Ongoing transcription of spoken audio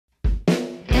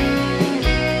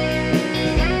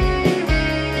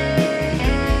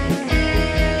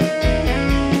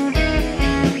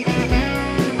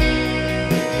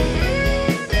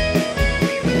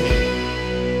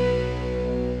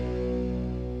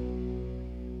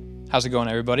How's it going,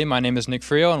 everybody? My name is Nick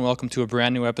Fryou, and welcome to a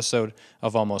brand new episode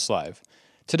of Almost Live.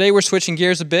 Today, we're switching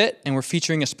gears a bit, and we're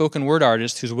featuring a spoken word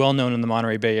artist who's well known in the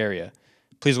Monterey Bay area.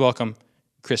 Please welcome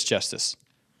Chris Justice.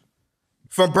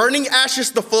 From burning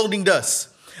ashes to floating dust,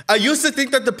 I used to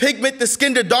think that the pigment, the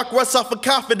skin, the dark rust off of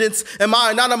confidence, and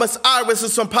my anonymous iris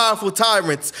is some powerful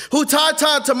tyrants who tied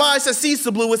time to minds that sees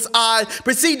the bluest eye,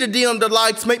 proceed to dim the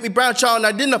lights, make me branch out and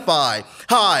identify.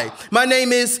 Hi, my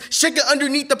name is shaking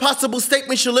underneath the possible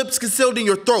statements your lips concealed in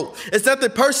your throat. It's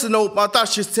nothing personal, my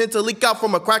thoughts just tend to leak out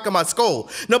from a crack in my skull.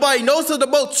 Nobody knows of the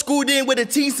boat screwed in with the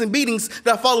teeth and beatings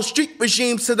that follow street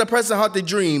regimes to the present haunted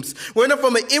dreams. Running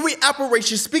from an eerie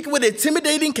apparition, speaking with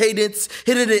intimidating cadence,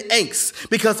 hidden in angst.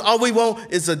 Because all we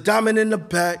want is a diamond in the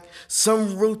back,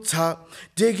 some rooftop,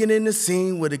 digging in the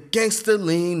scene with a gangster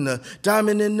lean. A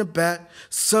diamond in the back,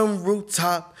 some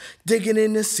rooftop, digging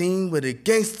in the scene with a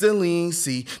gangster lean.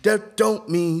 See, that don't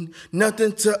mean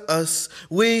nothing to us.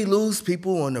 We lose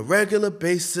people on a regular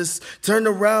basis. Turn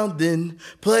around then,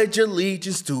 pledge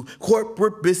allegiance to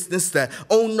corporate business that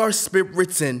own our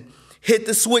spirits and hit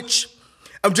the switch.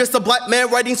 I'm just a black man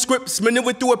writing scripts,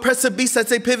 maneuvering through oppressive beasts as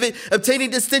they pivot,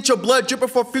 obtaining the stench of blood dripping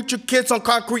for future kids on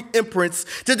concrete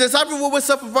imprints. To decipher what would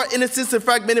suffer for our innocence and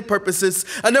fragmented purposes.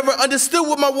 I never understood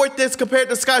what my worth is compared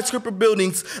to skyscraper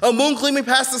buildings. A moon gleaming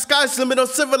past the sky's limit on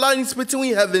silver linings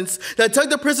between heavens that tug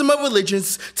the prism of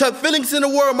religions, tug feelings in the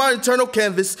world of my eternal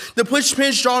canvas. The push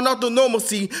pins drawn out the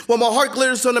normalcy while my heart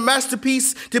glitters on a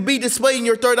masterpiece to be displayed in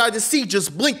your third eye to see.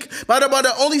 Just blink. By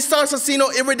the only stars I've seen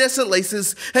on iridescent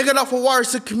laces, hanging off of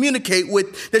wires to communicate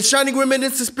with the shining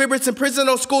remnants of spirits in prison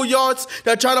on schoolyards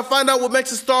that try to find out what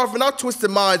makes us starve in our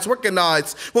twisted minds,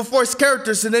 recognize with forced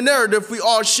characters in the narrative we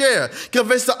all share,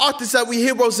 convince the authors that we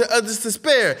heroes and others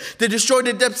despair, to destroy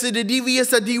the depths of the devious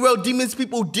that derail demons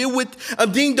people deal with.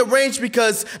 I'm deemed deranged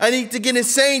because I need to get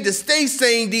insane to stay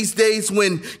sane these days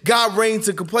when God reigns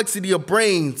in complexity of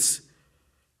brains.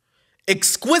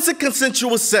 Exquisite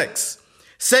consensual sex,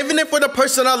 saving it for the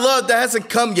person I love that hasn't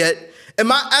come yet. In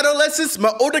my adolescence,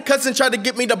 my older cousin tried to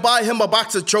get me to buy him a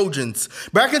box of Trojans.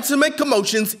 Bracken to make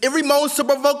commotions, eerie moans to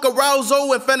provoke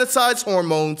arousal and fantasize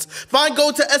hormones. Find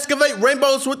gold to excavate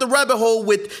rainbows with the rabbit hole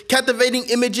with captivating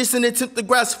images and attempt to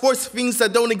grasp force fiends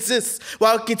that don't exist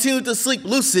while I continue to sleep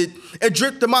lucid and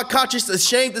drift to my conscience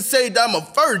ashamed to say that I'm a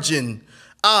virgin.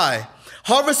 I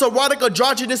harvest erotic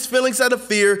androgynous feelings out of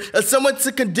fear as someone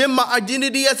to condemn my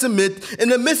identity as a myth. In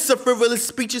the midst of frivolous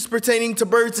speeches pertaining to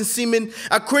birds and semen,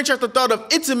 I cringe at the thought of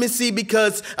intimacy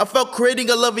because I felt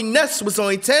creating a loving nest was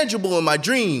only tangible in my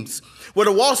dreams. Where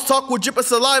the walls talk with drip of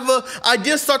saliva,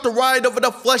 ideas start to ride over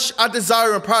the flesh I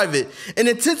desire in private. An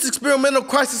intense experimental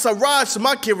crisis arrives to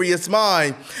my curious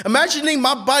mind, imagining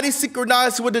my body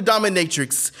synchronized with the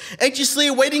dominatrix, anxiously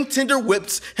awaiting tender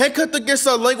whips, handcuffed against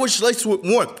our language laced with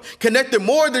warmth, connected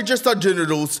more than just our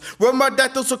genitals. Rub my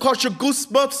dactyls across your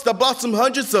goosebumps that blossom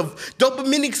hundreds of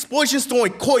dopamine explosions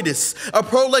during coitus. A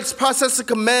prolix process of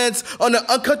commands on an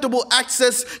uncomfortable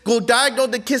access, go diagonal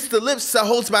to kiss the lips that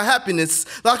holds my happiness,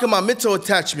 locking my mental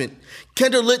attachment.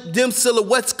 Candlelit dim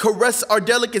silhouettes caress our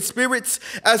delicate spirits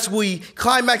as we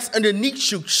climax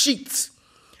underneath you sheets.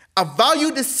 I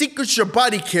value the secrets your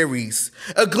body carries.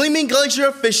 A gleaming glacier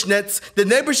of fishnets the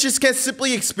neighbors just can't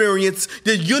simply experience.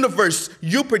 The universe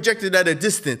you projected at a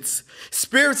distance.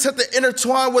 Spirits have to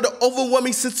intertwine with an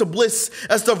overwhelming sense of bliss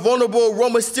as the vulnerable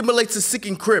aroma stimulates a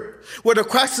sinking grip. Where the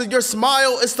cracks of your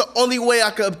smile is the only way I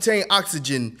can obtain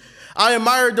oxygen. I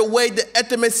admire the way the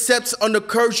intimate steps on the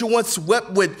curves you once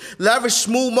swept with lavish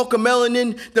smooth mocha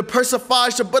melanin that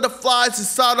persifies the butterflies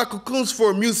inside our cocoons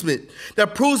for amusement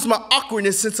that proves my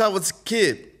awkwardness since I was a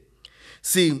kid.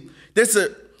 See, there's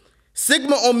a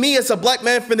stigma on me as a black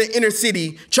man from the inner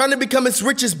city, trying to become as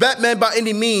rich as Batman by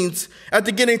any means, after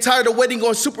getting tired of waiting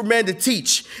on Superman to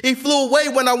teach. He flew away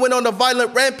when I went on a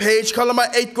violent rampage, calling my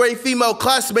 8th grade female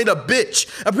classmate a bitch.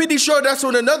 I'm pretty sure that's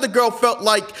what another girl felt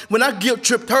like when I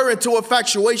guilt-tripped her into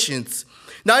infatuations.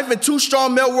 Not even 2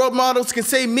 strong male role models can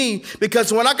save me,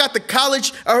 because when I got to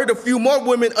college, I heard a few more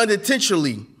women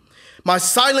unintentionally. My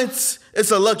silence is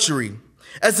a luxury,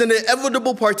 as an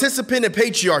inevitable participant in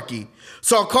patriarchy.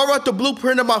 So I carve out the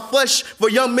blueprint of my flesh for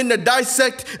young men to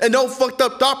dissect an old fucked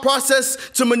up thought process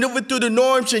to maneuver through the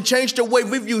norms and change the way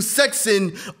we view sex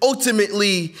and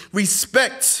ultimately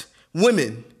respect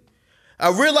women. I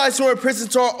realized we're in prison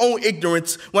to our own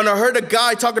ignorance when I heard a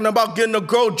guy talking about getting a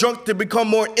girl drunk to become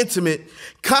more intimate.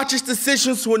 Conscious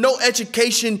decisions with no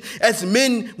education. As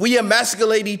men, we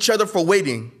emasculate each other for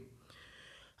waiting.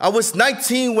 I was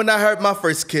 19 when I heard my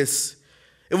first kiss.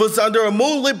 It was under a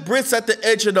moonlit bridge at the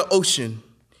edge of the ocean.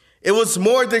 It was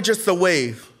more than just a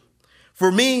wave. For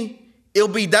me, it'll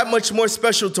be that much more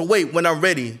special to wait when I'm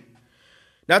ready.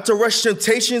 not to rush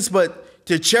temptations, but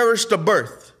to cherish the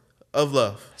birth of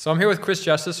love. So I'm here with Chris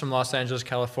Justice from Los Angeles,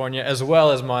 California, as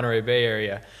well as Monterey Bay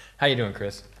area. How you doing,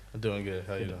 Chris? I'm doing good.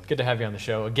 How you doing? Good to have you on the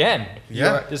show again.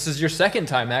 Yeah. This is your second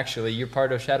time, actually. You're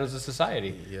part of Shadows of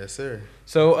Society. Yes, sir.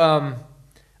 So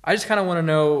I just kind of want to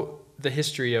know the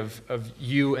history of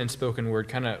you and spoken word.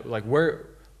 Kind of like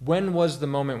when was the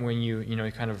moment when you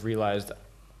kind of realized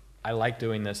I like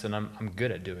doing this and I'm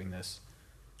good at doing this?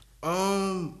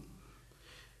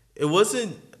 It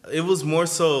wasn't. It was more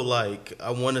so like I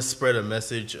want to spread a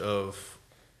message of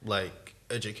like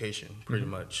education, pretty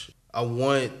much. I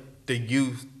want the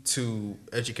youth to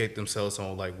educate themselves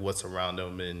on like what's around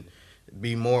them and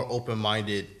be more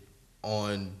open-minded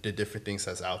on the different things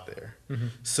that's out there.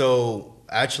 So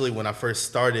actually when I first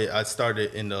started, I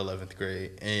started in the 11th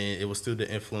grade, and it was through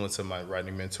the influence of my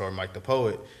writing mentor, Mike the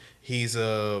Poet. He's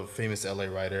a famous LA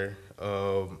writer,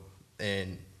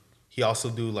 and he also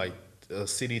do like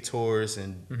city tours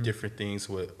and different things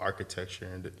with architecture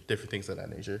and different things of that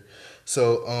nature.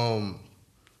 So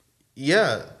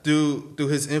yeah, through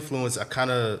his influence, I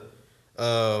kind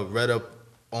of read up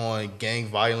on gang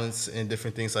violence and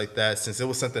different things like that, since it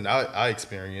was something I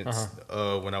experienced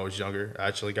when I was younger. I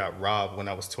actually got robbed when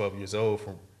I was 12 years old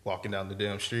from walking down the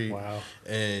damn street. Wow.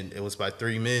 And it was by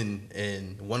 3 men,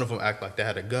 and one of them acted like they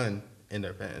had a gun in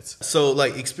their pants. So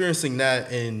like experiencing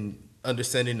that and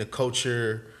understanding the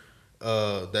culture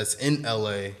that's in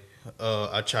LA,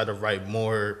 I try to write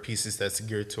more pieces that's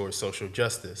geared towards social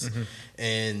justice.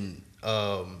 And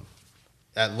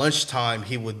at lunchtime,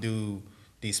 he would do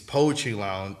these poetry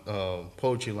lounge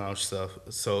stuff.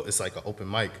 So it's like an open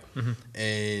mic,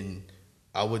 and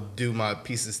I would do my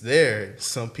pieces there.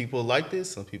 Some people liked it,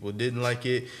 some people didn't like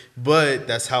it, but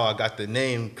that's how I got the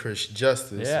name Chris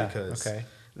Justice, because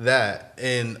that.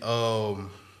 And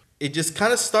it just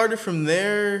kind of started from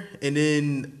there, and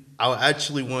then I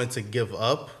actually wanted to give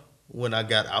up when I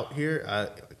got out here. I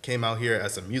came out here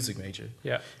as a music major.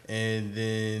 Yeah. And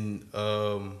then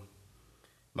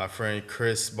my friend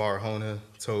Chris Barahona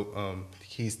told,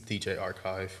 he's DJ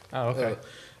Archive. Oh, okay.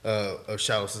 Of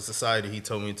Shadows of Society. He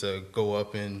told me to go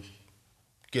up and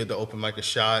give the open mic a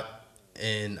shot,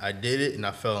 and I did it, and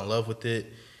I fell in love with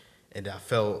it, and I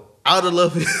fell out of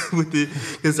love with it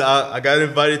because I got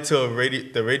invited to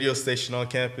the radio station on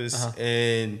campus,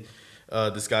 and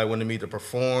this guy wanted me to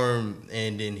perform,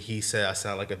 and then he said I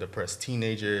sound like a depressed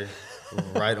teenager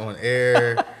right on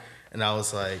air, and I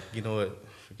was like, you know what,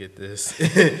 forget this.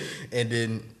 And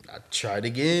then I tried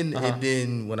again, and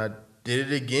then when I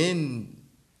did it again,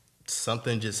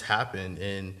 something just happened,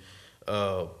 and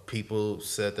people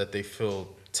said that they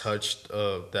feel touched,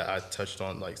 that I touched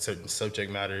on like certain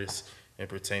subject matters and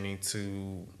pertaining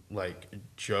to like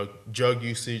drug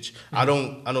usage. I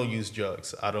don't use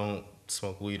drugs. I don't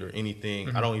smoke weed or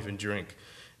anything. I don't even drink,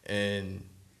 and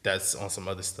that's on some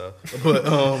other stuff. But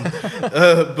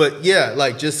but yeah,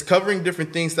 like just covering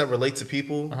different things that relate to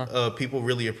people. People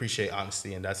really appreciate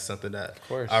honesty, and that's something that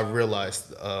I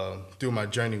realized through my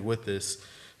journey with this.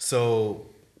 So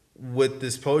with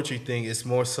this poetry thing, it's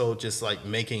more so just like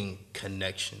making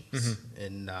connections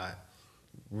and not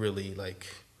really like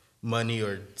money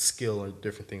or skill or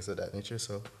different things of that nature.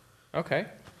 So okay.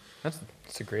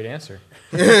 That's a great answer.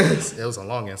 It was a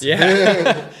long answer.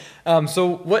 Yeah.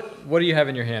 So what do you have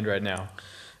in your hand right now?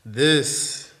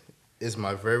 This is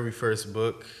my very first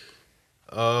book.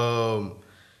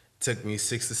 Took me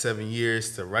 6 to 7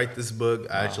 years to write this book.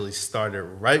 Wow. I actually started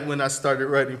right when I started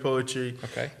writing poetry.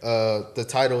 Okay. The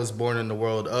title is Born in the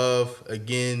World of.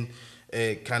 Again,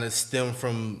 it kind of stemmed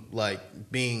from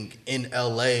like being in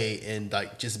LA and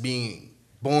like just being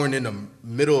born in the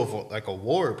middle of like a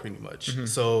war, pretty much.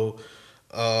 So,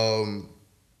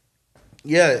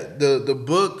 yeah, the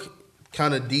book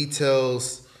kind of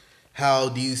details how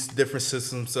these different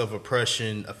systems of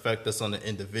oppression affect us on an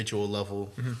individual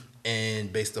level,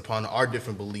 and based upon our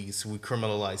different beliefs, we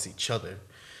criminalize each other.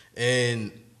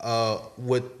 And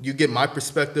what you get my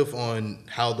perspective on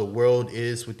how the world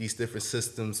is with these different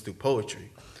systems through poetry.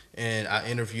 And I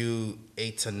interviewed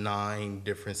 8 to 9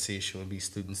 different CSU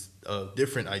students of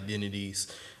different identities,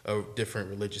 of different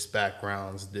religious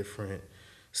backgrounds, different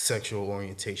sexual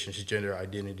orientations, gender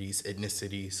identities,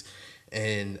 ethnicities,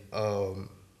 and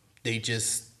they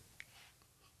just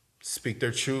speak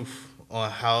their truth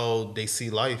on how they see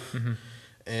life.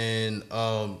 And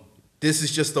this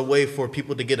is just a way for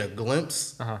people to get a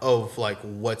glimpse of like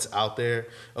what's out there.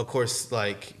 Of course,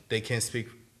 like they can't speak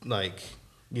like,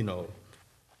 you know,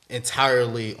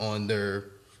 entirely on their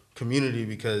community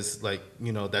because like,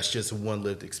 you know, that's just one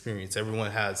lived experience.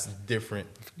 Everyone has different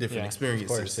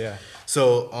experiences. Of course, yeah.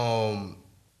 So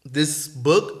this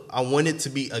book, I want it to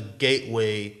be a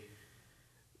gateway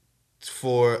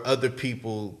for other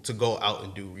people to go out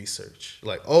and do research.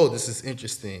 Like, oh, this is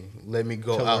interesting. Let me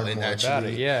go out and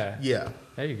actually. Yeah.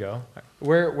 There you go.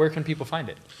 Where can people find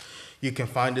it? You can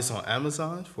find this on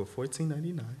Amazon for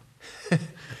 $14.99.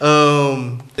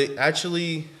 They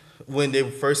actually, when they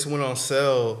first went on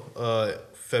sale,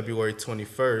 February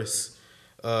 21st,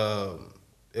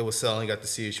 it was selling at the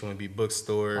CSU Monterey Bay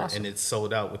bookstore, and it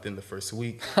sold out within the first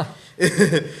week.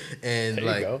 And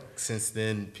like since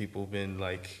then, people been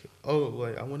like, "Oh,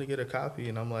 like I want to get a copy,"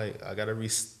 and I'm like, "I gotta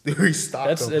restock."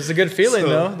 It's a good feeling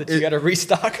though that you gotta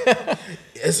restock.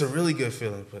 It's a really good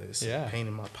feeling, but it's a pain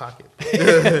in my pocket.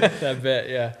 I bet,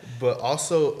 yeah. But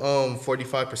also,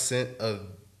 45% of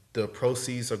the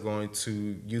proceeds are going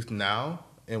to Youth Now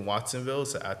in Watsonville.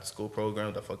 It's an after-school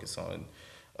program that focuses on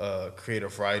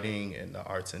creative writing and the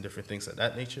arts and different things of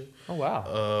that nature. Oh,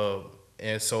 wow.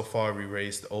 And so far, we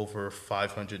raised over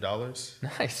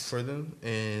 $500 for them.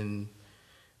 And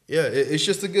yeah, it's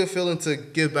just a good feeling to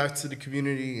give back to the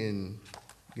community and,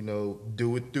 you know,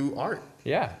 do it through art.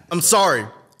 Yeah. I'm sorry.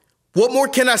 What more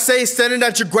can I say standing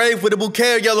at your grave with a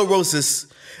bouquet of yellow roses?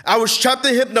 I was trapped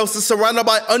in hypnosis, surrounded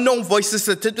by unknown voices,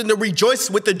 attempting to rejoice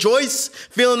with the joys,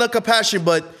 feeling of compassion,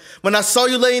 but when I saw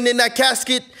you laying in that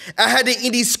casket, I had an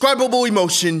indescribable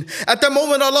emotion. At that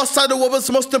moment, I lost sight of what was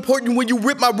most important when you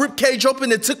ripped my ribcage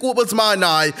open and took what was mine.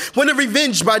 I wanted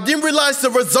revenge, but I didn't realize the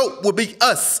result would be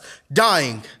us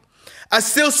dying. I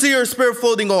still see your spirit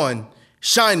floating on,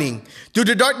 shining through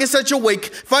the darkness at your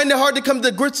wake, find it hard to come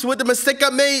to grips with the mistake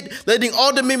I made, letting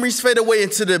all the memories fade away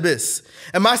into the abyss.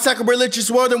 In my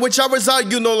sacrilegious world in which I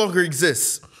reside, you no longer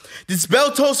exist. This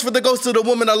bell tolls for the ghost of the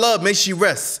woman I love, may she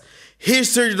rest.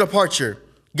 Here's to your departure,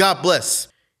 God bless.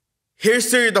 Here's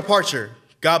to your departure,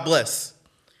 God bless.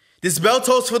 This bell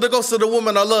tolls for the ghost of the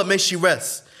woman I love, may she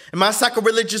rest. In my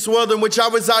sacrilegious world in which I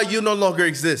reside, you no longer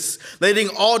exist, letting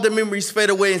all the memories fade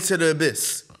away into the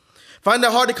abyss. Find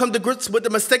it hard to come to grips with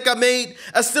the mistake I made,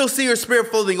 I still see your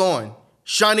spirit floating on,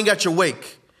 shining at your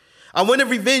wake. I wanted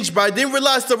revenge, but I didn't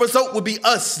realize the result would be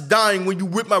us dying when you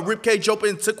ripped my ribcage open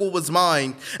and took what was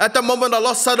mine. At that moment, I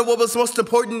lost sight of what was most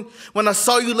important. When I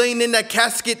saw you laying in that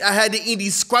casket, I had an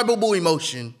indescribable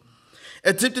emotion.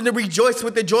 Attempting to rejoice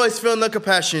with the joyous feeling of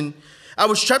compassion, I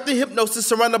was trapped in hypnosis,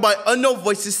 surrounded by unknown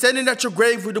voices, standing at your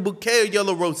grave with a bouquet of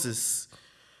yellow roses.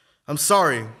 I'm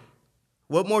sorry.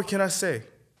 What more can I say?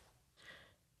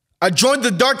 I joined the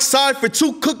dark side for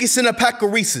 2 cookies and a pack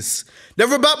of Reese's.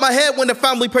 Never bout my head when the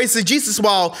family praises Jesus,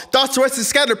 while thoughts rest in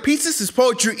scattered pieces. His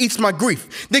poetry eats my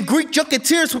grief. Then Greek junk and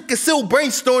tears with concealed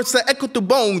brainstorms that echo through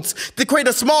bones to create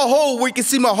a small hole where you can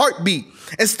see my heartbeat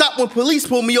and stop when police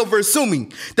pull me over,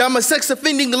 assuming that I'm a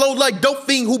sex-offending low-like dope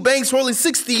fiend who bangs rolling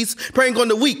 60s, preying on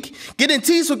the weak. Getting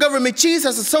teased with government cheese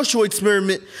as a social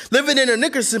experiment. Living in a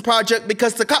Nickerson project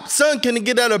because the cop's son couldn't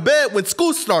get out of bed when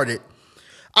school started.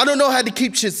 I don't know how to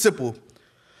keep shit simple.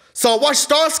 So I watch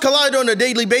stars collide on a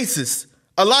daily basis,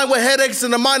 aligned with headaches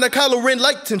and a mind of Kylo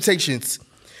Ren-like temptations.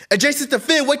 Adjacent to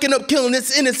Finn, waking up killing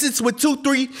its innocence with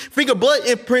 2-3 finger blood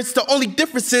imprints. The only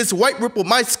difference is white ripple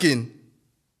my skin.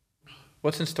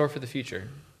 What's in store for the future?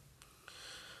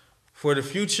 For the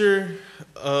future,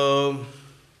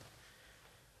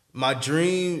 my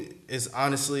dream is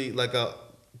honestly, like I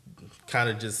kind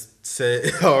of just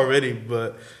said already,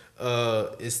 but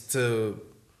is to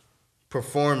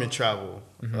perform and travel,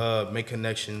 make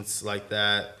connections like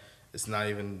that. It's not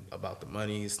even about the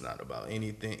money. It's not about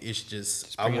anything. It's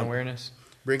just bringing awareness.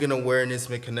 Bringing awareness,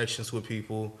 make connections with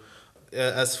people.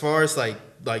 As far as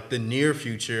like the near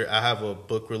future, I have a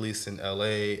book release in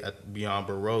LA at Beyond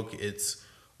Baroque. It's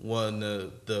one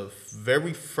of the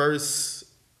very first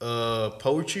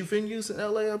poetry venues in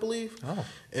LA, I believe. Oh.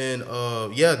 And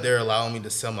yeah, they're allowing me to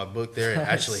sell my book there and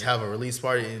actually have a release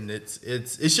party, and it's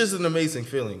just an amazing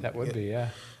feeling. That would be, yeah.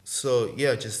 So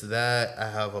yeah, just that. I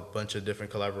have a bunch of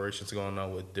different collaborations going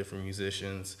on with different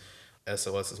musicians.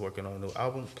 SOS is working on a new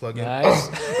album, plug-in. Nice.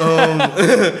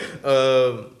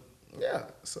 Yeah,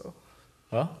 so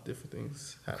well, different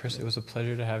things happening. Chris, it was a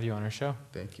pleasure to have you on our show.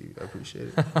 Thank you. I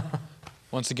appreciate it.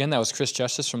 Once again, that was Chris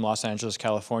Justice from Los Angeles,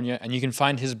 California, and you can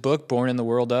find his book, Born in the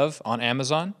World of, on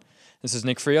Amazon. This is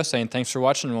Nick Fryou saying thanks for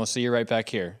watching, and we'll see you right back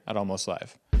here at Almost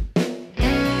Live.